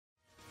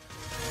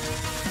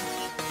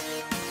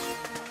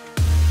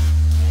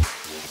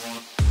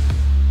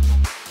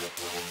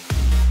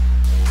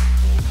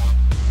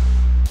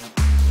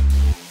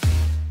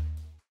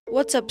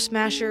What's up,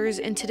 Smashers?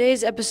 In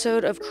today's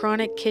episode of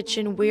Kronic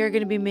Kitchen, we are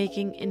going to be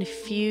making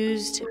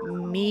infused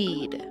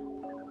mead.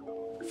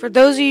 For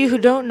those of you who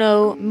don't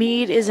know,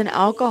 mead is an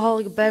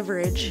alcoholic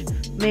beverage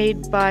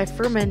made by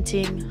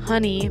fermenting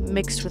honey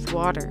mixed with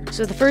water.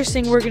 So the first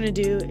thing we're going to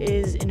do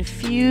is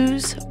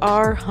infuse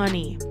our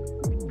honey.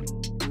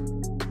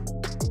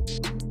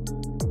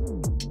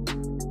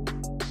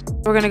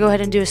 We're going to go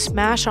ahead and do a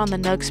smash on the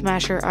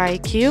Nugsmasher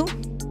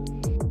IQ.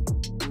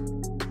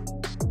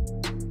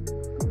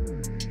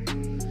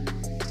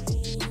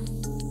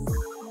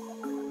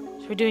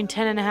 We're doing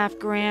 10.5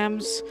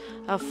 grams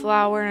of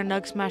flour in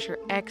a Nugsmasher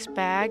X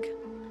bag.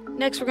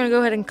 Next, we're going to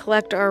go ahead and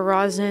collect our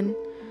rosin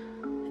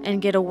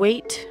and get a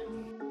weight.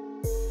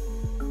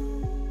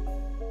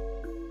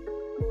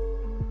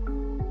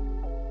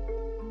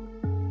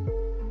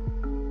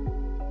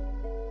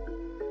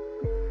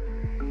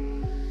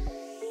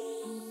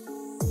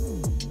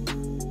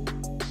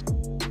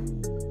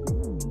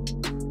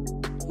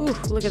 Ooh,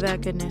 look at that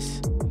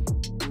goodness.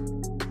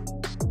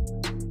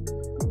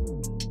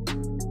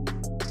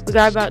 We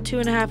got about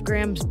 2.5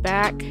 grams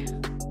back.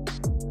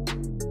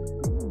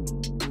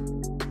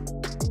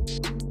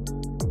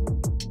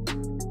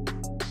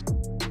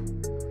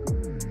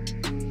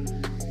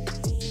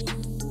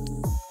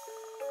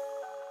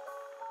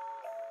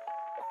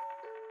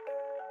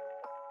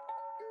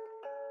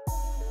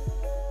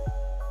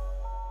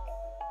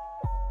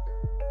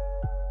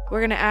 We're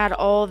going to add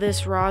all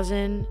this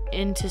rosin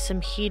into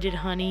some heated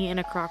honey in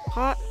a crock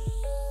pot.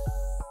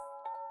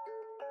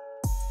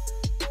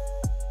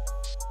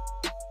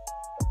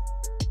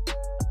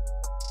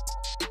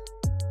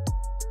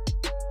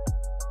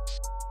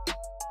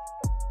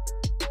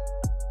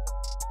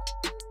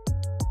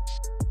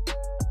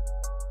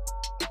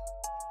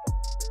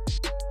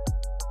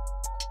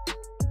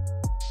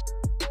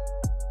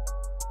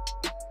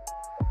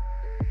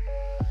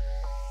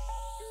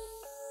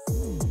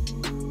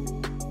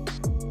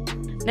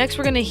 Next,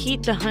 we're going to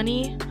heat the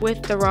honey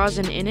with the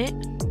rosin in it.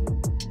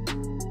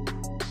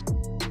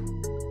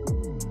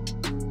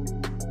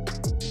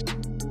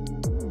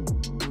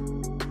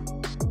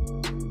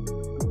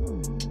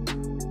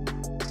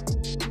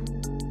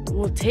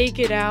 We'll take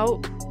it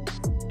out,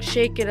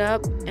 shake it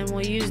up, and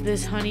we'll use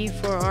this honey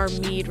for our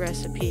mead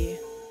recipe.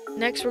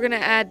 Next, we're going to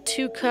add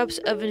 2 cups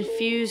of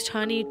infused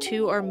honey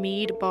to our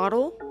mead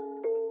bottle.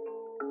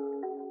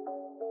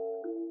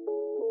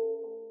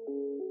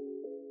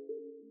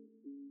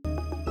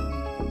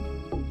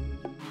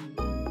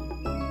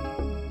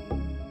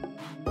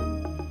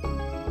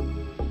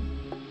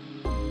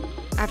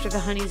 After the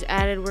honey's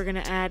added, we're going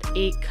to add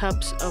 8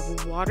 cups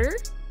of water.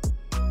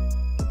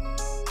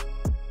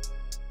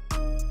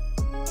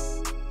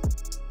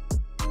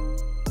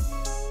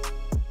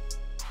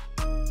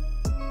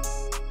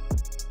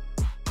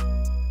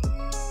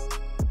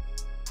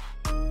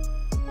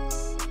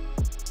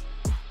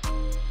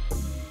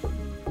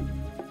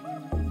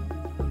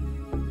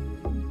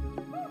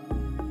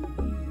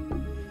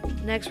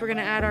 Next, we're going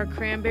to add our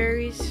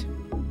cranberries.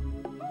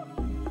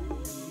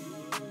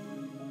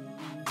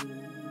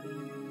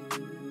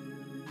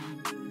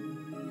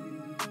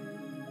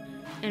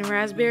 And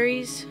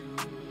raspberries.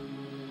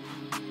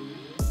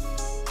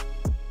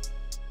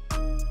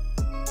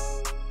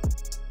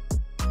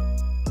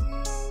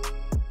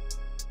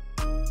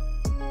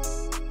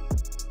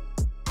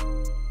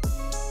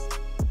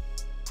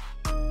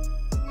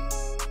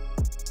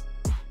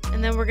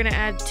 And then we're going to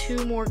add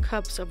 2 more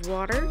cups of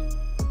water.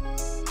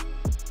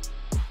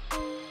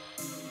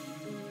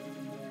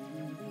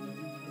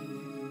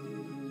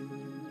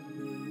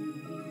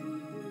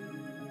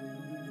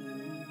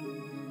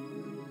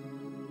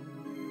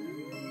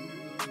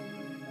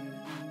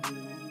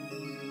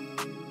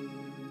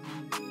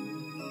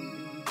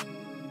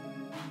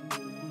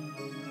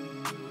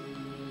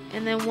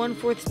 And then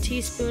 1/4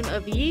 teaspoon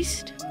of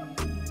yeast.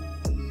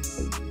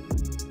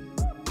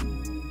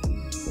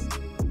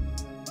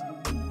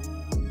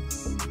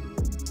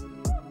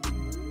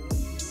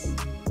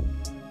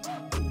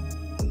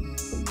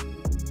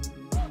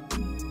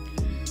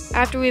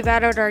 After we've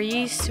added our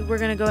yeast, we're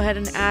going to go ahead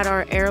and add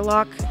our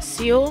airlock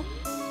seal.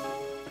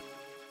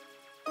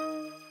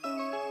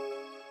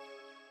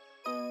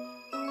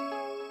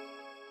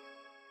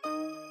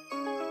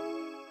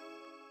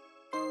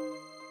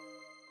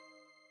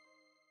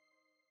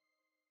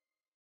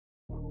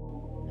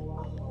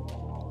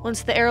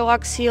 Once the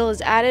airlock seal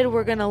is added,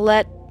 we're going to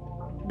let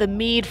the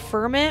mead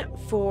ferment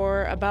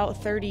for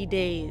about 30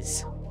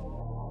 days.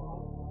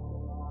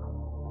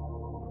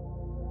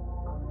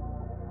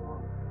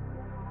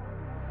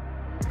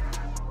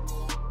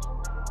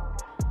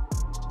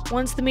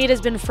 Once the mead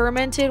has been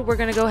fermented, we're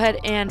going to go ahead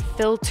and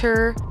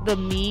filter the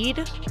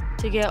mead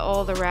to get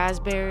all the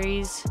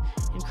raspberries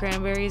and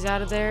cranberries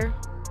out of there.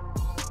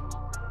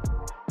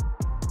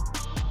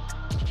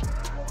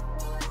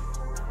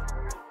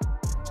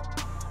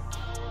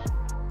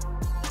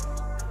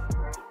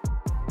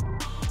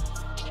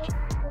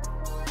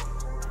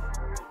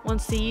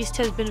 Once the yeast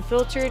has been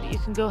filtered, you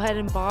can go ahead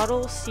and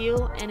bottle,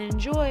 seal, and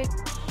enjoy.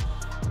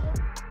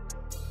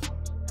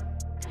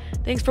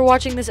 Thanks for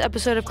watching this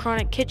episode of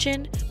Kronic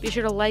Kitchen. Be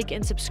sure to like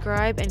and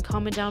subscribe and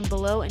comment down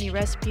below any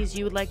recipes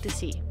you would like to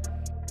see.